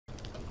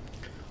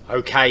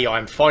Okay,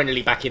 I'm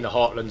finally back in the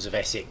heartlands of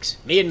Essex.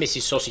 Me and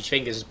Mrs. Sausage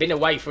Fingers has been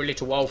away for a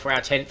little while for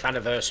our 10th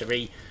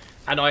anniversary,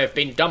 and I have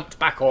been dumped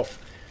back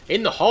off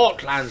in the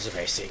heartlands of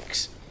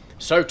Essex.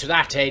 So to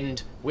that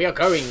end, we are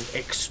going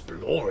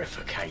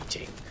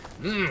explorificating.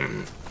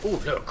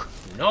 Oh, look,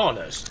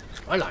 nanas.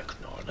 I like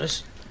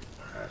nanas.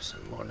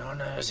 Some more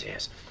nanas,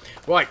 yes.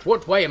 Right,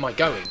 what way am I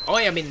going?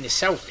 I am in the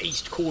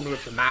southeast corner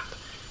of the map,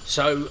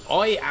 so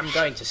I am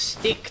going to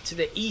stick to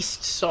the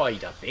east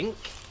side, I think.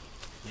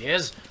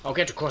 Yes, I'll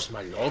get across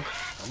my log,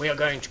 and we are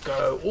going to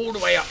go all the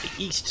way up the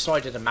east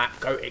side of the map,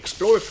 go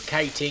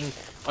explorificating.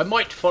 I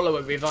might follow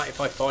a river if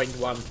I find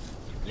one.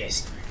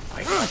 Yes,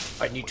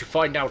 I need to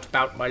find out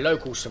about my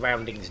local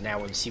surroundings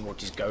now and see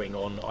what is going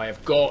on. I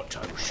will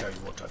show you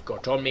what I've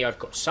got on me. I've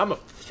got some of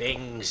the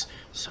things,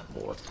 some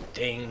more of the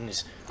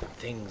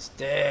things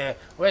there.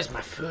 Where's my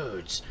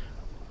foods?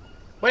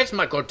 Where's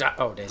my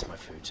oh, there's my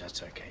foods,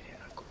 that's okay.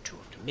 I've got 2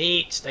 of the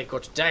meats, they've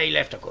got a day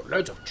left. I've got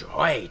loads of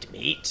dried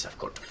meats. I've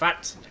got the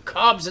fats and the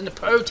carbs and the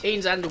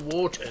proteins and the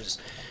waters.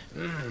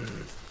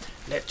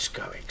 Let's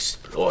go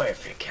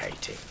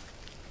explorificating.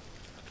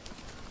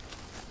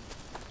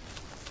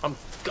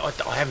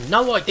 I have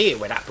no idea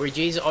where that bridge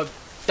is. I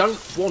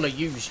don't want to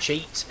use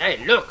cheats.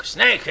 Hey, look,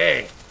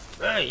 Snakey!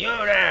 Hey, you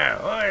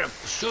there! I'll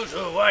shoot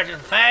you right in the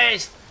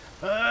face!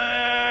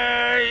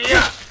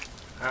 Yeah!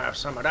 Have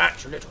some of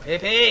that, you little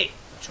hippie!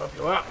 I'll chop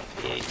you up,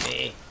 feed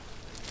me.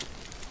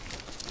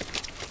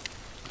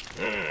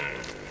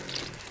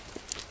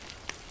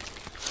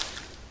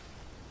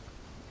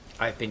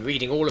 I've been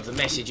reading all of the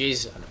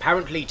messages, and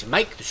apparently to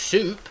make the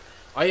soup,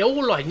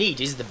 all I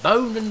need is the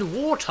bone and the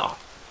water.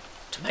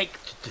 To make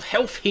the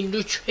healthy,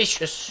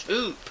 nutritious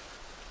soup.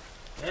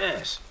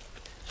 Yes.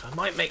 So I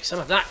might make some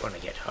of that when I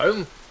get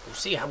home. We'll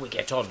see how we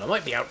get on. I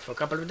might be out for a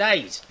couple of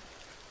days.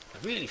 I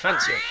really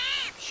fancy it.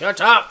 Shut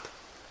up!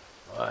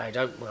 I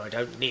don't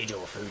need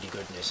your foodie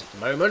goodness at the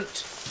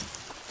moment.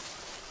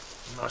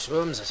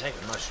 Mushrooms, I take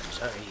the mushrooms.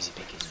 Oh, easy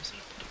pickings.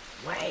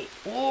 Wait.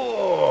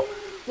 Oh!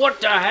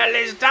 What the hell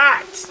is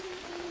that?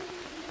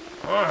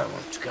 Oh, I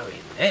want to go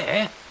in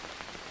there.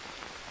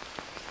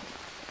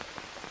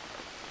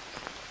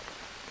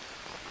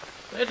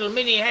 Little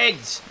mini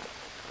heads.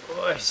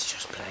 Oh, it's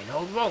just plain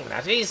old wrong,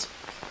 that is.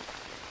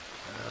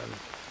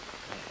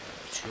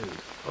 2.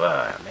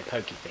 Oh, my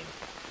pokey thing.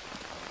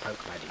 Oh,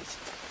 poke baddies.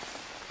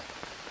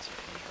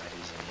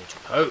 Baddies in here to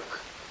poke.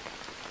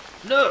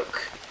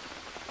 Look!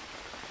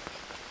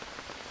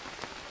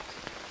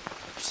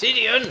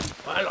 Obsidian!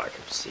 I like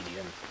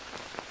obsidian.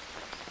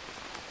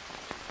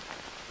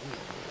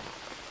 Ooh.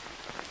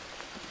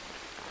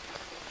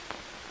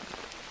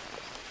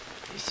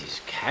 This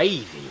is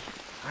cavey.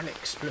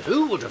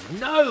 Who would have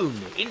known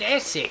in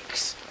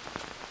Essex?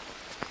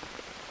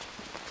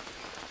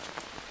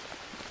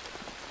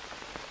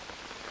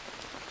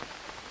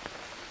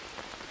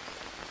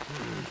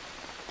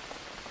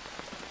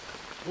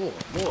 Oh,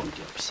 more of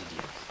the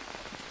obsidian.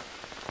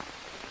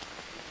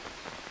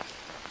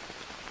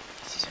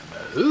 This is a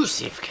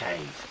mahoosive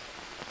cave.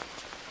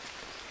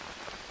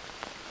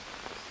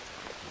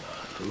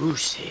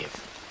 Mahoosive.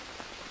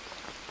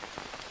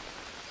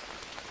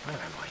 Where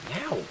am I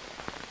now?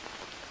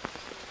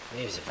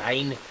 There's a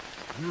vein.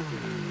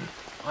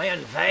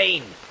 Iron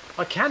vein.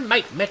 I can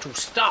make metal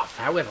stuff,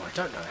 however, I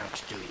don't know how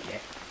to do it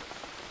yet.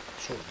 I'm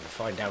sure we'll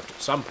find out at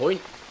some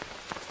point.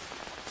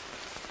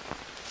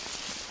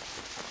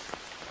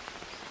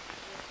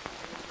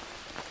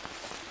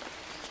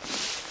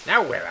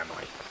 Now where am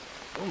I?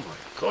 Oh my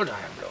god, I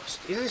am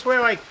lost. Is this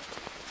where I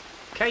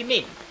came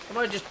in? Have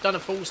I just done a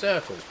full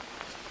circle?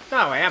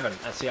 No, I haven't.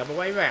 That's the other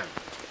way round.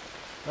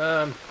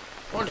 I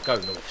want to go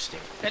north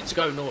still. Let's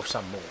go north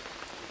some more.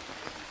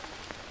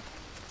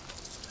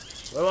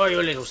 Where are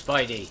you, little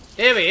Spidey?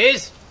 There he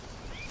is!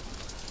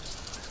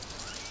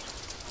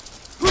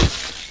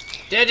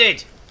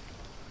 Deaded!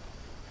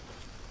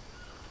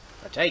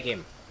 I take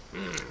him.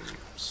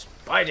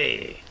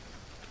 Spidey!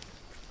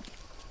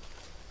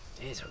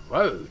 There's a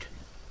road.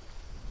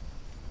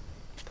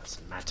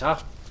 Doesn't matter.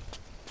 I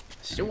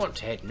still want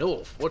to head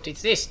north. What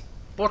is this?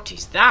 What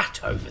is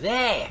that over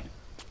there?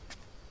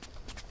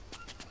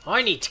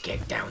 I need to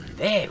get down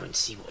there and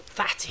see what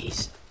that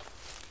is.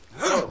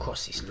 Go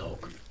across this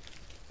log.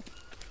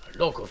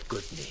 Log of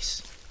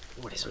goodness.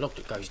 Oh, there's a log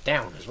that goes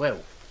down as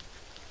well.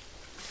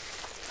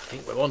 I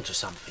think we're onto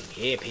something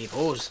here,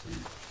 peoples.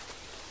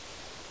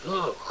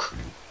 Look.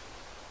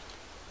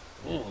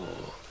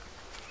 Oh.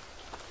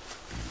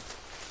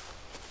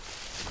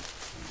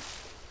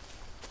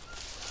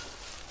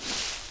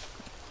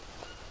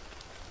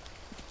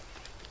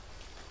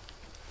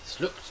 This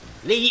looks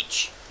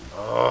leech.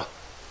 Oh.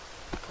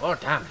 God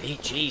damn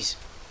leeches.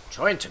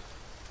 Trying to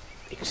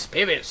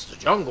experience the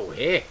jungle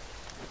here.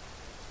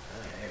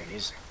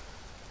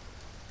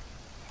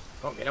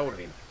 Can't get hold of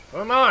him.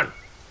 Come on!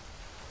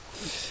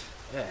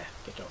 There,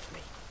 get off me.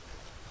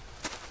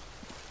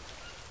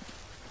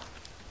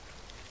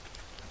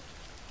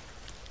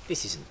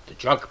 This isn't the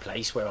drug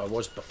place where I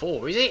was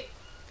before, is it?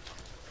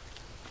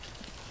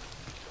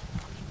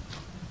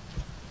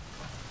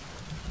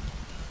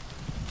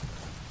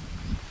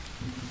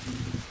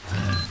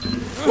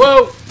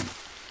 Whoa!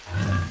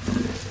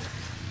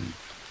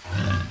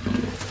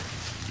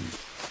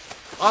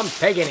 I'm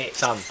pegging it,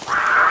 son.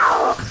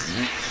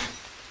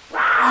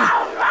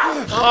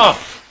 Oh!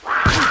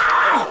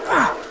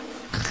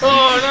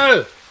 Oh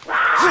no!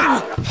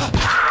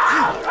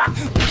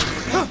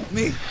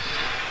 Me.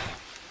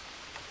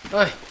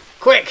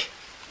 Quick!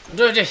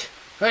 Do it!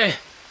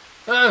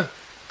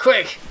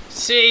 Quick!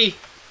 See!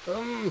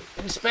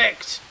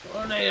 Inspect!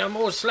 Oh no, I'm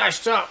all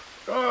slashed up!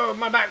 Oh,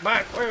 my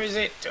backpack! Where is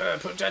it?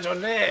 Put that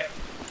on there!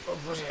 Oh,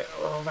 put it!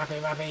 Oh,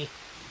 rappy!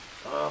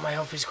 Oh, my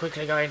health is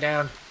quickly going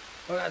down.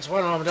 Oh, that's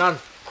one arm done.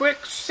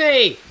 Quick!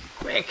 See!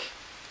 Quick!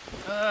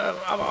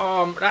 Other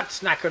arm, that's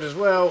knackered as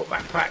well.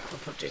 Backpack, we'll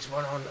put this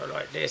one on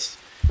like this.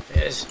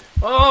 There's...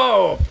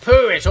 Oh!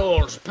 Poo it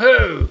all!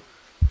 Poo!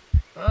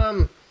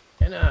 And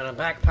the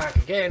backpack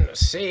again.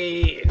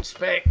 See,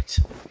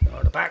 inspect.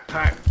 Oh, the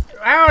backpack.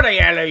 How the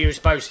hell are you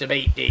supposed to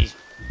beat these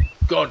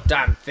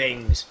goddamn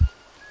things?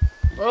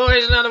 Oh,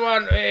 here's another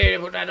one. Hey,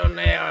 put that on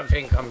there. I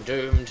think I'm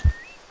doomed.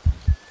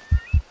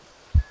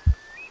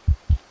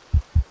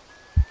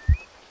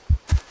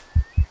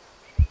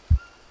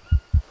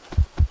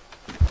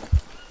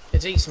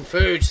 Let's eat some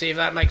food. See if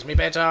that makes me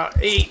better.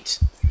 Eat.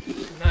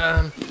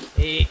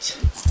 Eat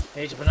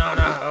a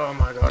banana. Oh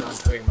my god, I'm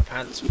pooing my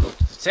pants. I've got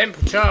the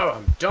temperature.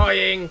 I'm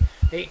dying.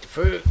 Eat the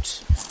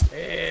fruit.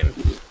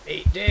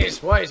 Eat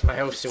this. Why is my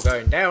health still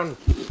going down?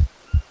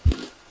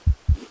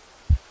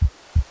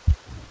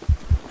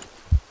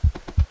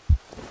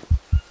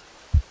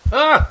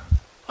 Ah!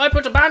 I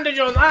put a bandage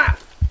on that!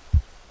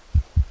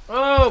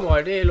 Oh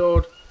my dear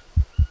lord.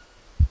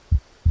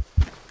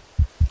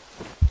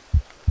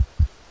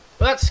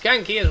 Well, that's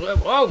skanky as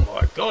well. Oh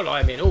my god,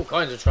 I'm in all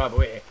kinds of trouble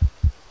here.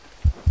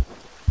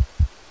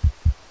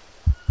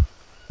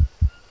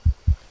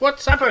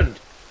 What's happened?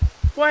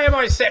 Why am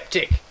I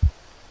septic?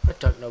 I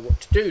don't know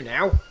what to do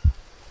now.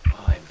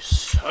 I'm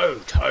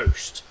so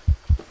toast.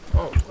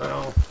 Oh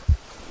well.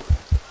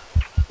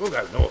 We'll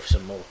go north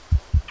some more.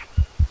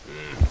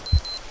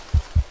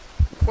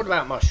 What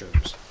about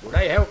mushrooms? Will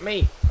they help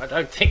me? I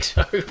don't think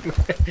so.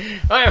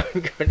 I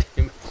haven't got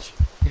too much.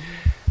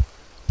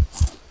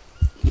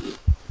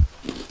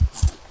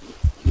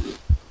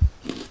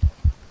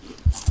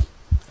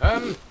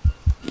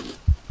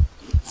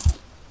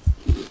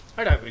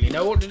 I don't really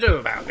know what to do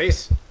about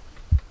this.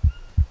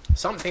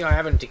 Something I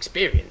haven't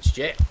experienced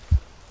yet.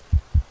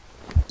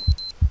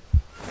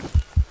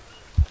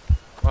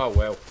 Oh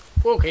well,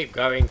 we'll keep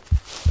going.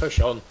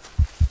 Push on.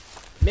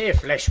 Mere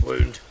flesh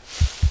wound.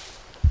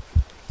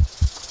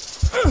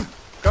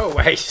 Go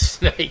away,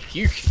 snake.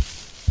 You can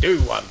do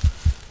one.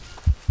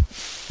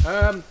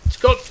 It's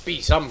got to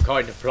be some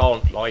kind of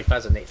plant life,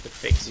 hasn't it, that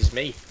fixes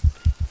me?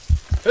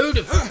 Who'd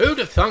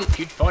have thunk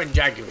you'd find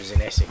jaguars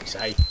in Essex,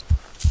 eh?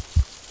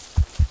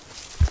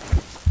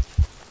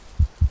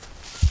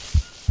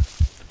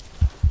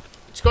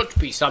 It's got to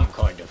be some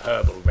kind of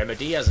herbal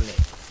remedy, hasn't it?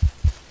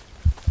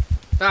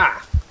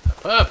 Ah, a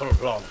purple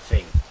plant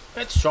thing.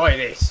 Let's try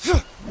this.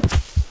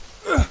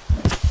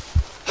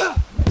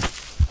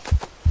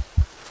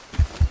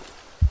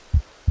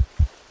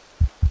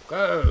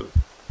 Go.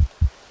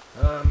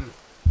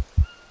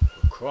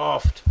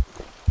 Craft.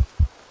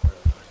 What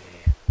have I got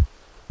here?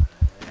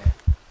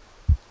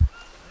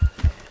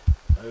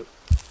 Oh.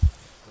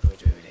 What do I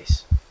do with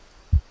this?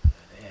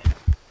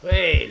 There.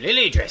 Hey,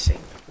 lily dressing.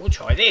 We'll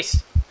try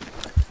this.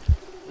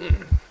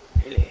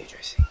 Lily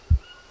dressing.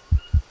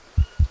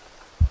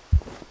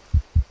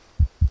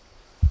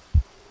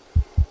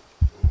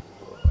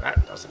 Oh,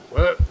 that doesn't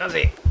work, does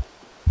it?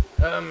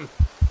 I don't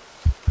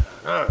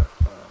know.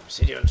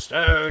 Obsidian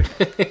stone.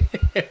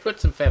 Put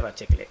some feather,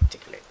 tickle it.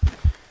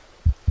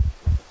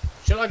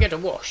 Shall I get a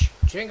wash?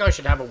 Do you think I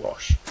should have a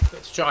wash?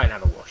 Let's try and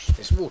have a wash.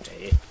 There's water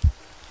here.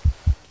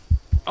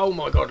 Oh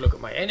my god, look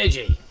at my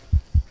energy.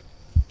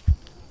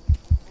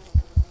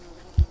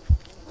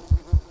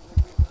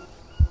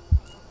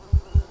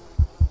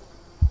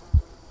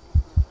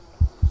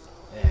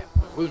 There,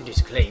 my wound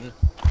is clean.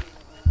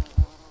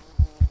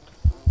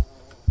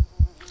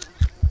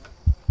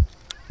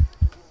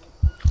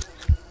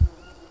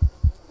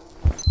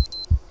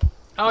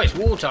 Oh, it's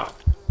water.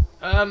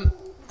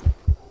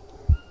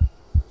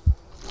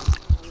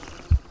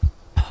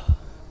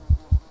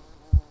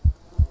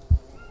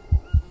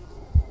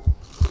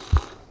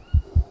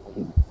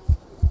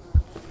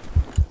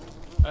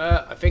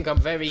 I think I'm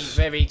very,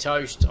 very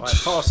toast. I'm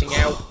passing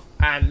out,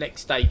 and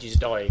next stage is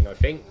dying, I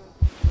think.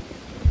 I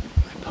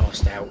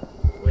passed out.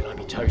 Will I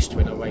be toast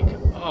when I wake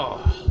up?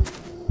 Oh.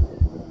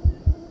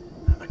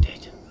 Am I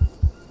dead?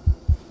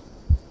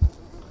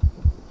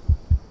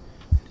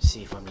 Let's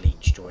see if I'm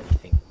leeched or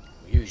anything.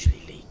 I'm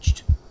usually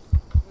leeched.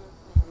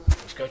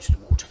 Let's go to the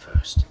water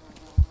first.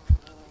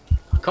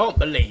 I can't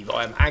believe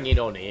I'm hanging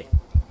on here.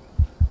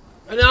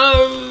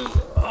 No!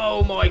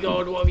 Oh my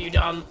god, what have you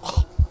done?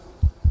 Oh.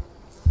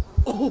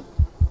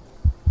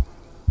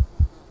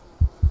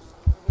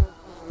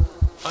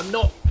 I'm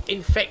not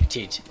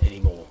infected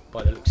anymore,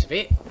 by the looks of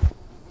it.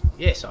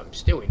 Yes, I'm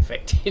still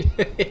infected.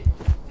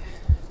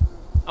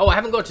 Oh, I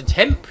haven't got a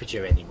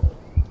temperature anymore.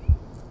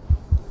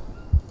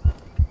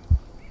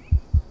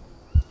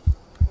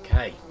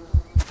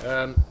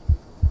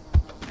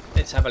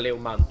 Let's have a little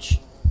munch.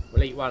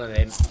 We'll eat one of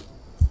them.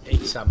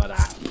 Eat some of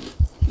that.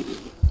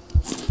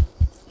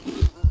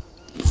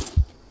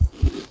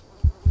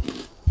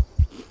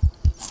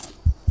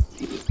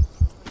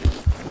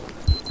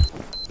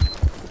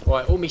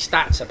 Right, all my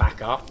stats are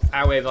back up.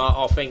 However,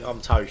 I think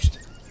I'm toast.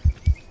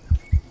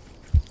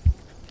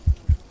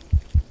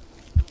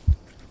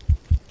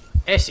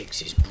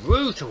 Essex is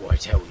brutal, I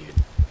tell you.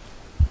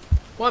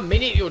 1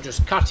 minute you're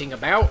just cutting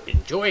about,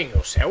 enjoying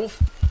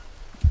yourself.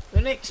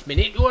 The next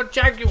minute you're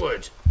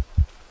jaguared.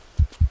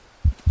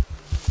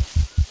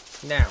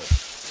 Now,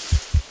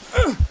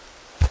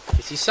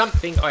 this is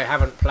something I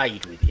haven't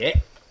played with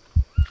yet.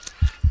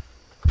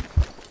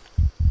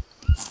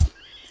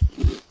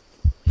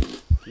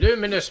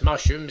 Luminous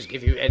mushrooms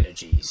give you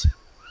energies.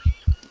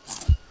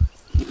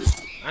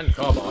 And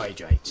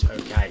carbohydrates,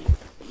 okay.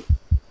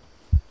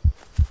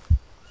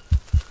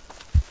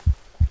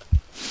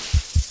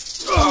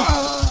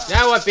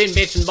 Now I've been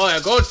bitten by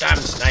a goddamn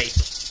snake.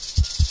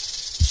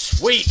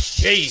 Sweet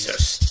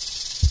Jesus.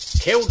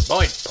 Killed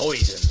by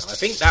poison. I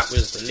think that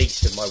was the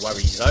least of my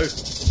worries though.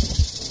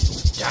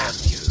 Damn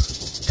you.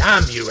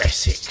 Damn you,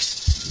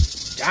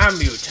 Essex.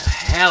 Damn you to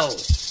hell.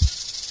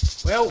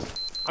 Well,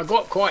 I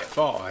got quite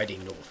far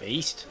heading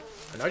northeast,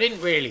 and I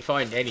didn't really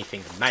find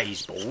anything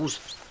amazeballs,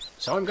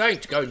 so I'm going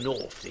to go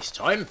north this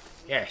time.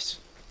 Yes.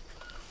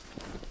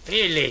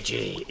 Village.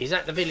 Is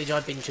that the village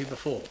I've been to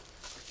before?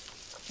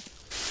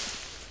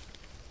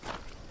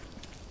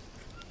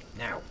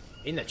 Now,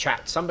 in the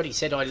chat, somebody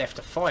said I left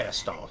a fire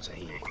starter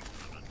here.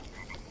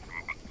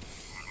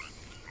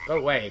 Go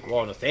away,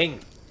 iguana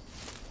thing.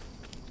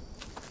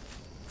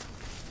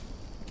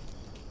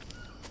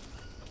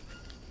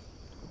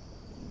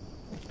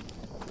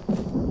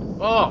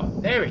 Oh,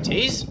 there it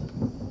is.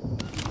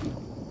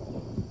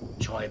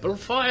 Tribal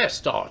fire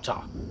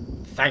starter.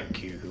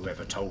 Thank you,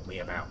 whoever told me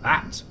about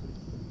that.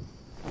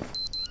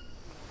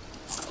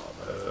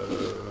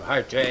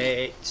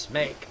 Carbohydrates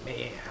make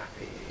me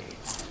happy.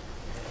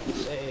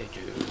 Yes, they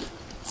do.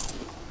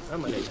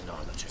 I'm gonna eat an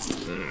armor too.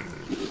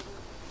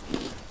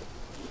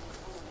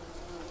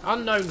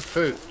 Unknown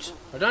fruit.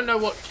 I don't know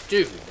what to do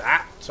with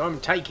that, so I'm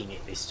taking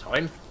it this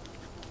time.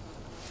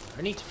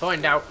 I need to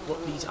find out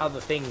what these other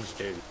things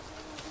do.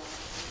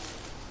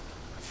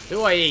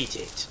 Do I eat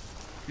it?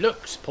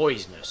 Looks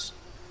poisonous.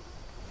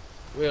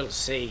 We'll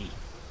see.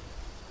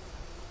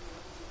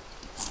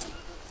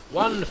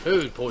 1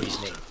 food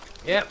poisoning.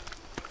 Yep.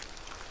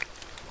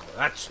 Well,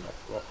 that's not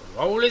rock and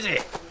roll, is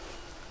it?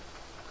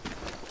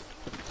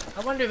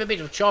 I wonder if a bit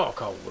of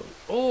charcoal will...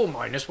 Oh,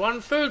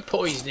 -1 food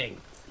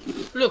poisoning.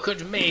 Look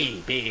at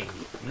me being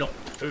not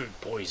food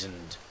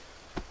poisoned.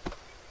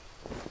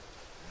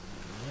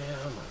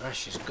 Yeah, my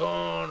rash is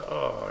gone.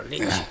 Oh,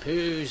 lynchy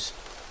poos.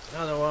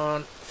 Another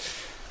one.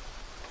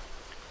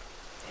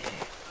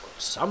 There.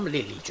 Got some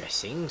lily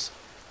dressings.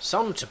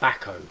 Some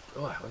tobacco.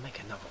 Oh, we'll make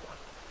another one.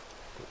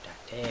 Put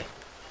that there.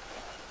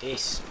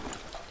 This.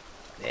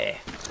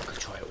 There. I can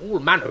try all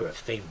manner of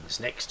things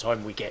next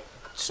time we get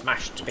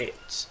smashed to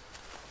bits.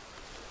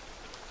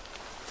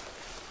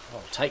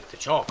 I'll take the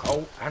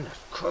charcoal and a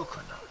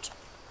coconut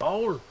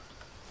bowl.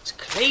 It's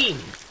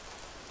clean.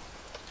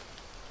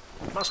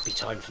 It must be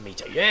time for me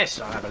to... Yes,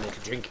 I'll have a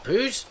little drinky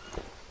poos.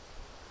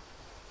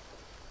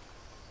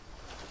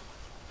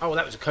 Oh,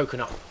 that was a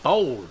coconut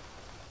bowl.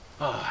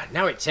 Ah,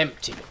 now it's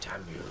empty,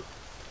 damn you.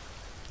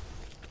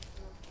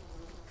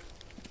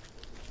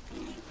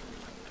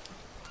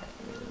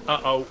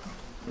 Uh-oh.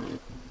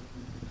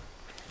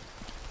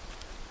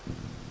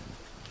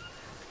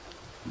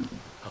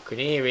 I can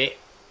hear it,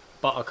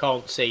 but I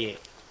can't see it.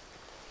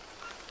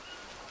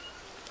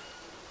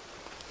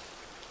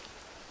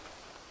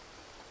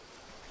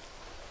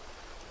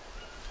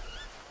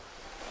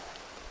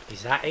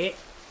 Is that it?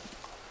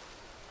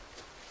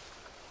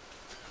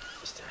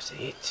 Is that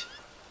it?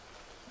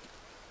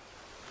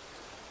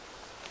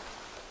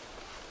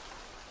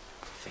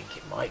 I think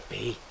it might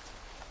be.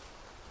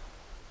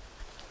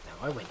 Now,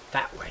 I went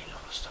that way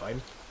last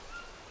time.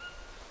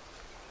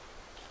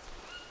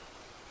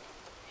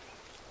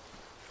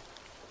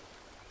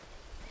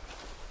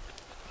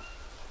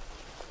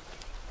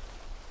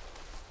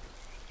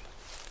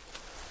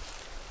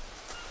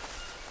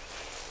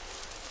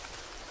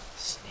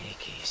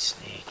 Sneaky,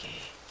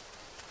 sneaky.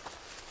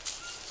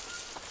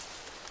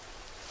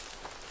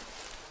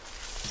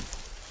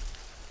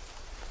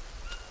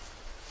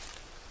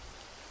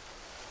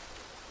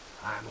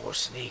 I'm more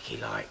sneaky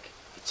like.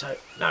 It's a...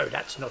 No,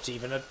 that's not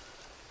even a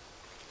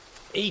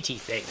eaty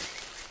thing.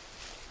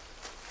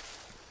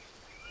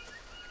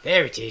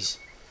 There it is.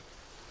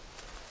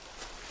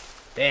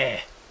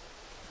 There.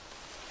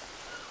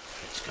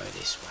 Let's go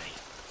this way.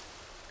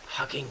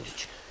 Hugging the...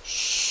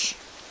 Shh.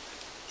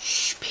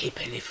 Shh,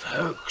 people,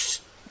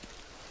 folks.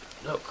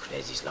 Look,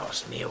 there's his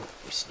last meal.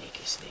 We're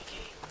sneaky,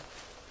 sneaky.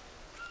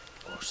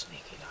 Or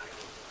sneaky like.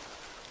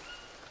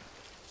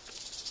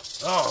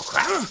 Oh,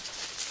 crap.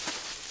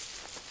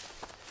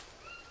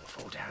 We'll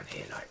fall down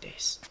here like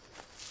this.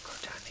 Go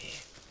down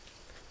here.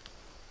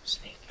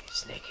 Sneaky,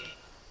 sneaky.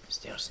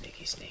 Still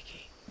sneaky,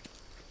 sneaky.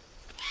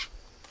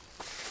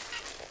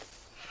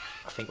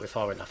 think we're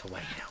far enough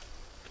away now.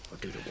 We'll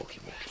do the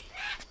walkie-walkie.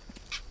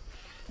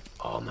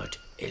 Armoured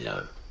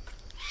illo.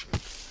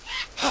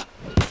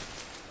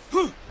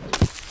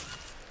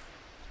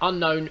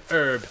 Unknown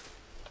herb.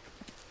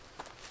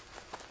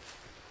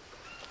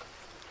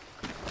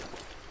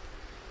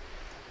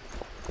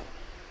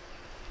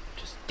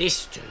 Does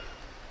this do?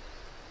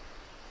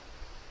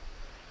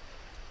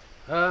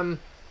 We'll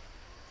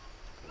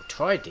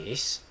try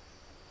this.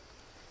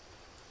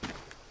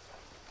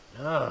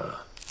 No.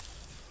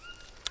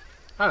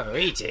 Oh,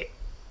 eat it.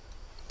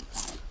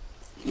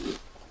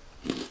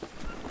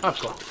 I've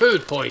got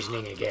food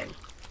poisoning again.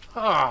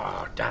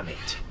 Oh, damn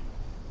it.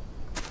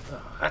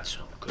 Oh, that's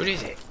not good,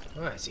 is it?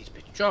 Oh, that's this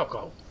bit of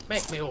charcoal.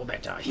 Make me all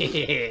better.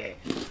 Yeah.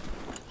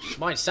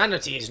 My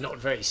sanity is not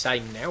very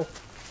sane now.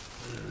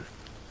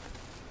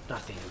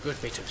 Nothing a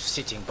good bit of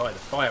sitting by the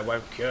fire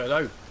won't cure,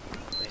 though.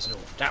 There's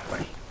north that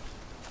way.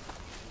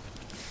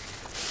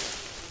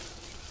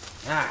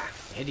 Ah,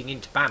 heading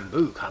into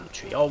bamboo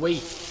country, are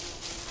we?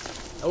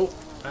 Oh,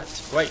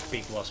 that's a great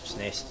big wasp's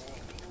nest.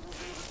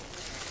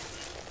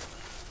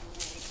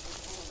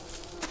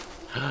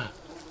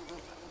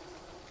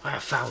 I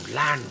have found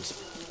land's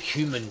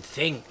human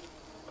thing.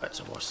 That's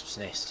a wasp's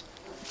nest.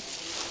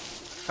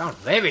 Found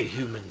very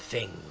human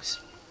things.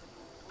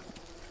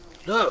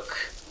 Look.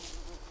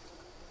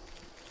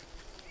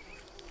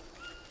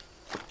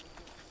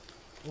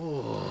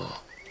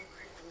 Oh.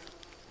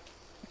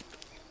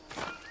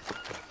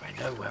 I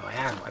know where I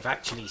am. I've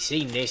actually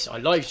seen this. I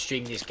live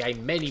streamed this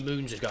game many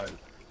moons ago.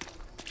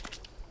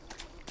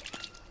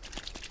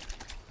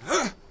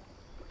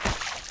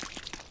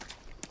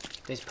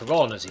 There's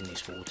piranhas in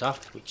this water,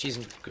 which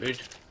isn't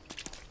good.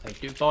 They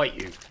do bite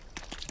you.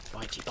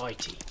 Bitey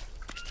bitey.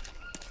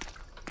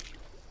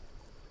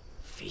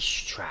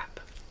 Fish trap.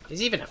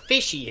 There's even a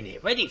fishy in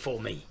it, ready for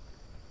me.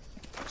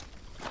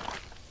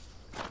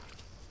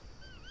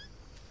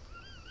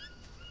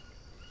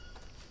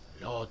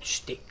 Large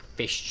stick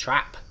fish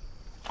trap.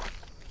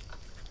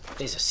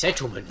 There's a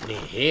settlement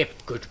near here,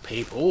 good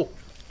people.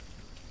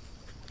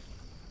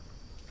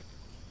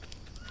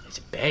 There's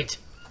a bed.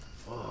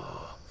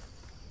 Oh,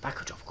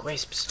 packet of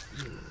crisps.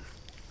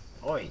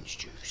 Orange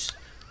juice.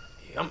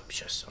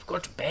 Yumptious. I've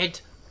got a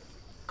bed.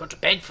 Got a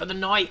bed for the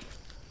night.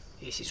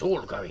 This is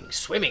all going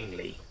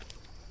swimmingly.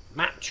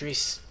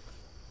 Mattress.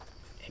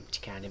 Empty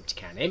can, empty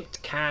can, empty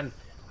can.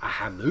 A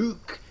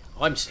hammock.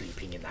 I'm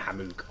sleeping in the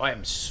hammock. I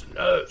am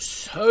so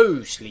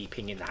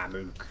sleeping in the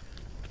hammock.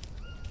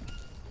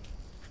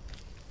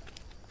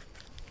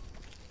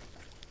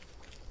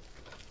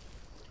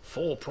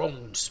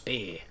 Four-pronged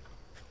spear.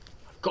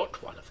 I've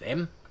got one of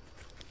them.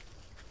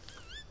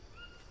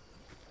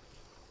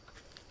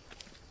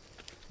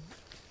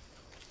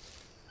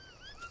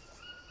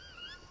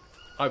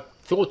 I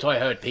thought I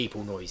heard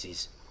people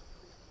noises.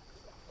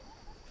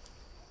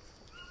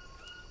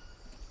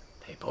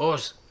 Hey,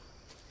 boys.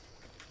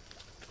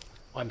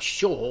 I'm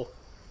sure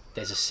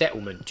there's a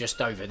settlement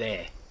just over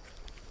there.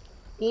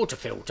 Water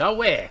filter,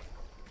 where?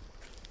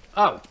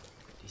 Oh,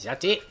 is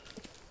that it?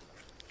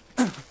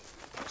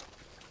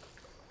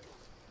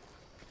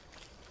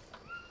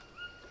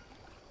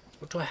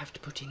 What do I have to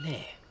put in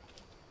there?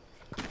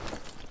 Put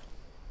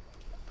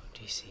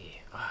this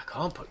here. Oh, I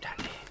can't put that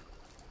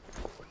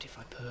there. What if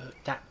I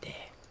put that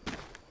there?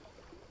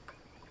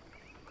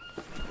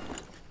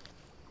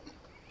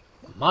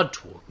 Mud?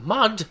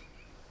 Mud?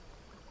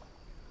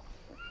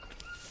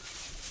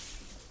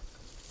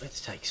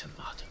 Let's take some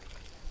mud.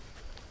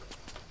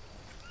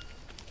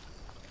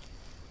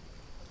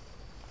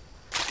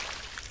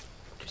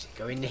 Does it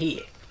go in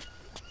here?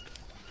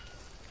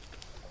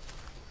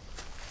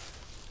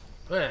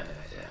 Oh,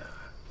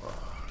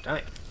 damn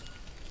it.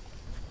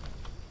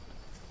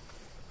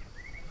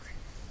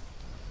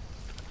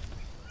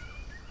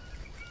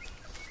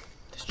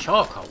 Does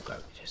charcoal go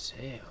just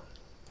here?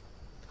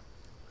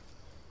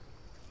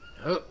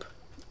 Nope.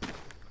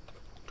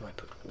 Do I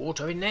put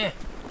water in there?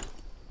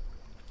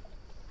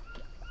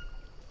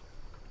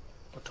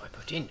 What do I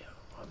put in?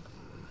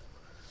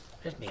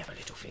 Let me have a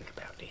little think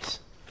about this.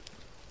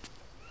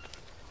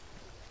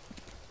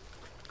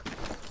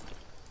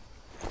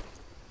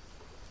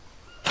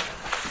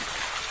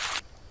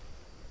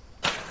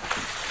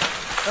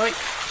 Right.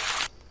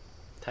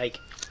 Take.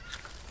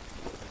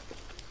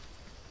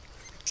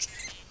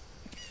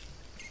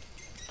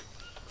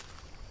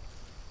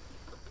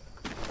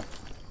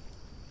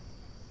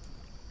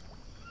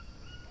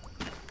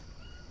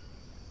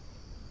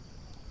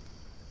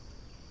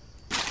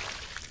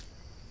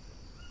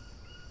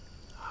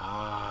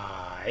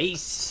 I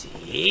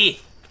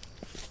see.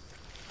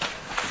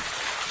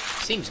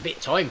 Seems a bit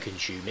time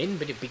consuming,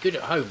 but it'd be good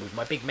at home with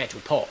my big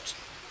metal pot.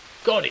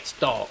 God, it's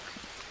dark.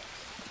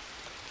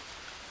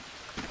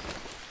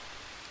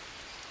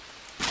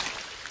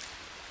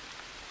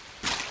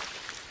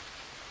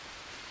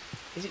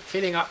 Is it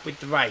filling up with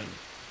the rain?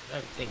 I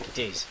don't think it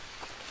is.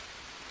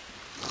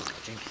 I'll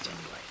drink it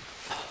anyway.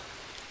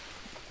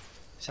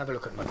 Let's have a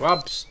look at my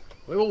grubs.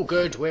 We're all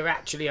good. We're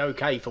actually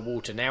okay for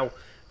water now.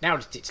 Now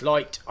that it's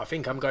light, I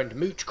think I'm going to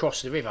mooch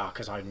across the river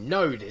because I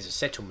know there's a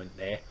settlement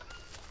there.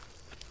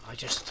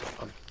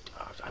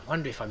 I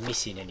wonder if I'm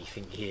missing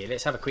anything here.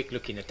 Let's have a quick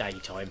look in the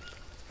daytime.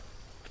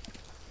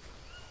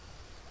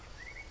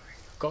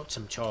 Got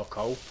some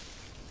charcoal.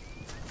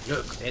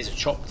 Look, there's a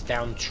chopped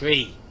down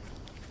tree.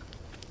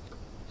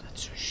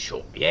 That's a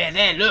short... Yeah,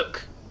 there,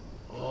 look.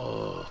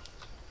 Oh.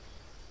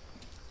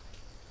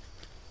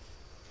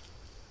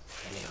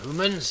 Any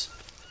humans?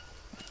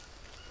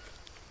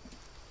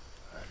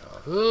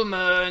 Hello,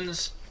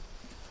 humans.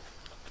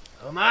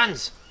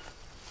 Humans.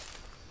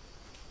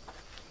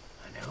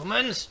 Any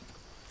humans?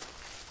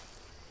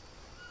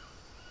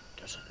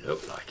 Doesn't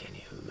look like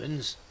any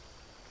humans.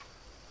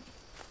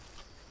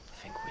 I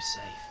think we're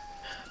safe.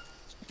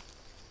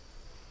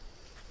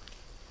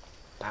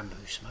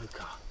 Bamboo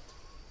smoker.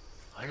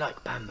 I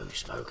like bamboo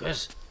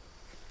smokers.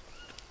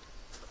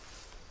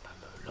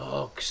 Bamboo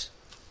logs.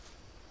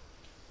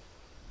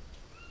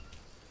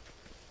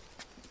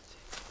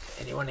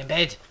 Anyone in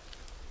bed?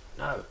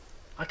 No.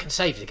 I can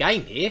save the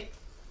game here.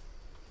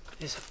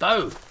 There's a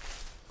bow.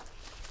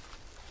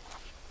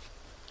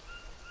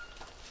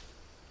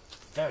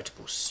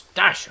 Veritable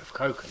stash of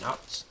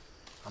coconuts.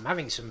 I'm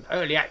having some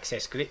early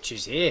access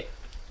glitches here.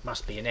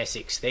 Must be an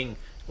Essex thing.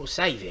 We'll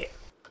save it.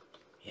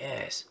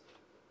 Yes.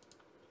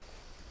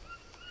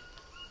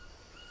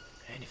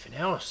 Anything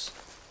else?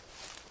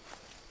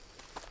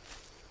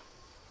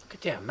 Look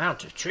at the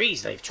amount of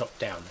trees they've chopped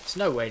down. It's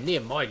nowhere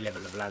near my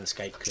level of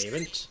landscape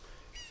clearance.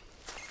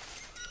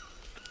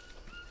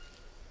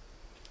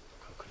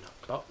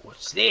 Coconut clock.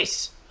 What's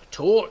this? A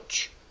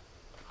torch?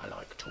 I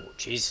like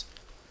torches.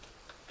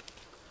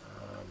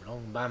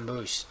 Long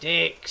bamboo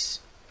sticks.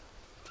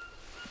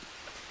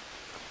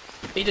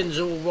 Biddens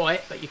all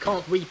right, but you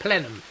can't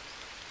replen them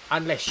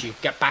unless you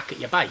get back at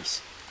your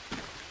base.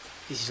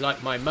 This is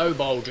like my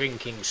mobile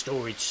drinking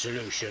storage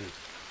solution.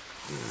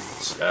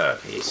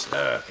 Slurpy,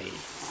 slurpy.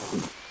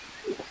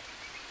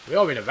 We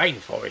are in a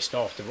rainforest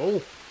after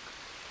all.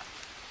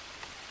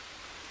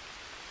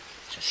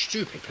 It's a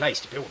stupid place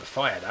to build a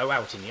fire though,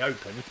 out in the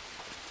open.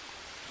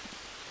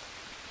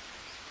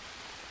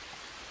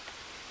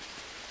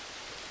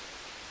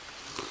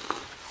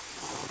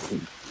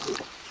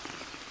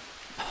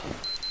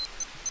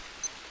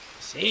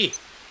 See,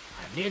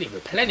 I'm nearly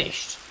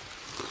replenished.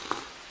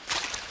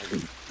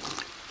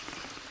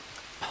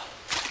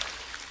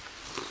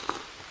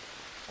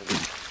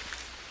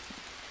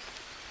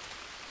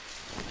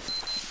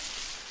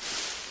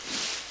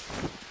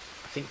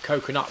 I think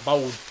coconut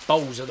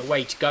bowls are the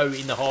way to go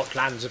in the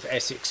heartlands of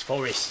Essex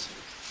Forest.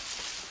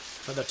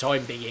 For the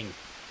time being.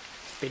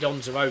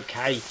 Bidons are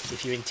okay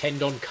if you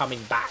intend on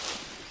coming back.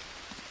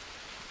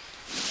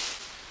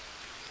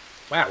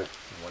 Well,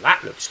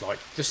 that looks like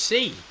the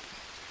sea.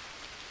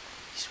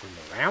 Swim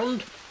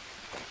around?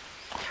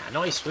 Can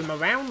I swim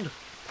around?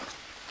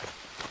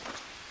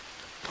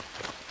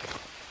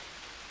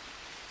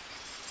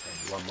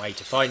 Only one way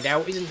to find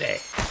out, isn't there?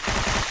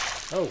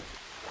 Oh.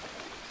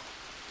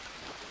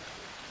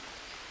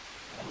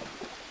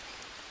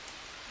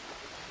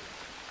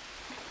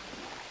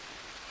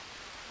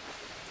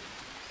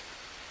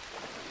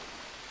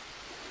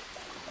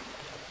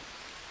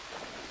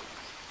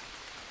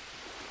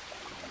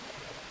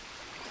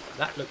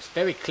 That looks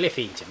very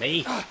cliffy to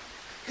me.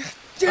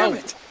 Damn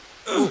it!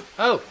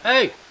 Oh,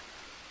 hey!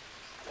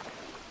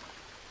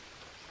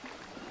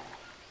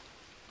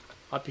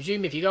 I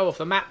presume if you go off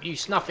the map, you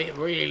snuff it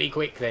really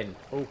quick then.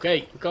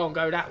 Okay, we can't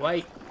go that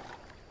way.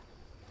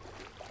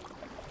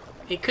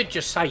 It could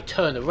just say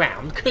turn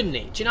around, couldn't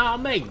it? Do you know what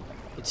I mean?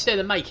 Instead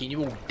of making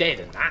you all dead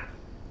and that.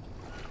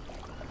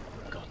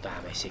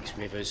 Goddamn Essex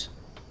rivers.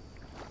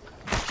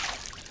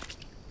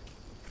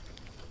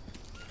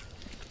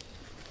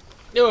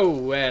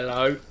 Oh,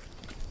 hello.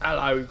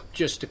 Hello,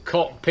 just a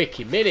cotton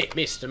picking minute,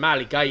 Mr.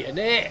 Alligator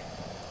there.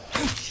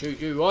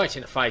 Shoot you right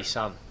in the face,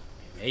 son.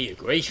 Give me your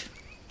grief.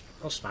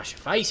 I'll smash your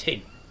face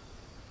in.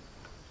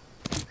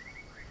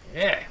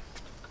 Yeah.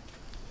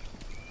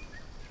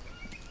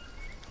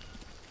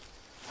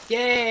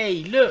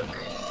 Yay, look.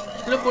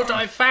 Look what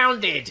I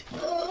founded.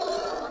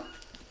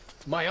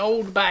 My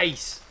old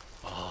base.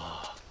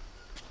 Oh,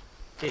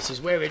 this is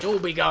where it all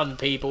begun,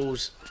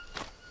 peoples.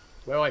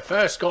 Where I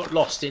first got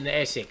lost in the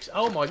Essex.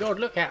 Oh my god,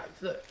 look at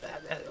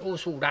all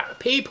that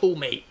people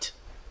meat.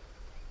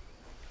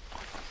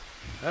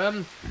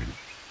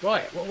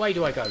 Right, what way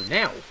do I go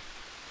now?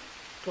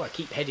 Do I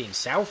keep heading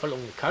south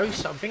along the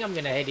coast? I think I'm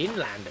going to head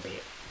inland a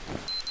bit.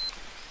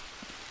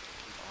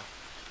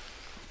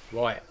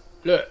 Right,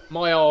 look,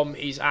 my arm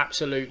is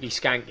absolutely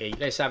skanky.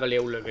 Let's have a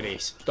little look at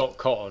this. Dot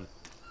cotton.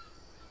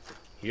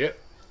 Yep.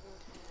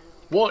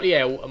 What the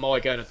hell am I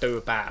going to do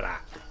about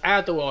that?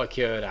 How do I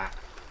cure that?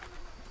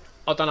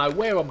 I don't know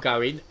where I'm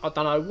going. I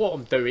don't know what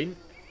I'm doing.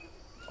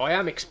 I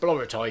am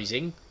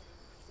exploratizing.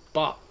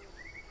 But,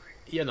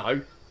 you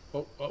know,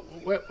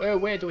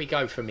 where do we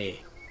go from here?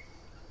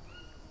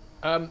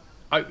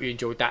 Hope you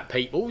enjoyed that,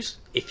 peoples.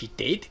 If you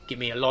did, give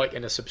me a like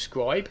and a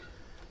subscribe.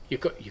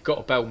 You've got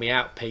to bail me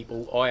out,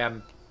 people. I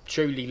am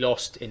truly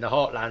lost in the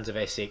heartlands of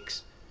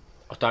Essex.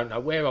 I don't know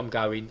where I'm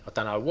going. I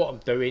don't know what I'm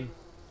doing.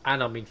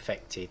 And I'm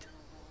infected.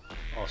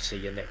 I'll see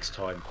you next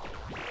time.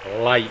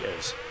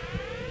 Laters.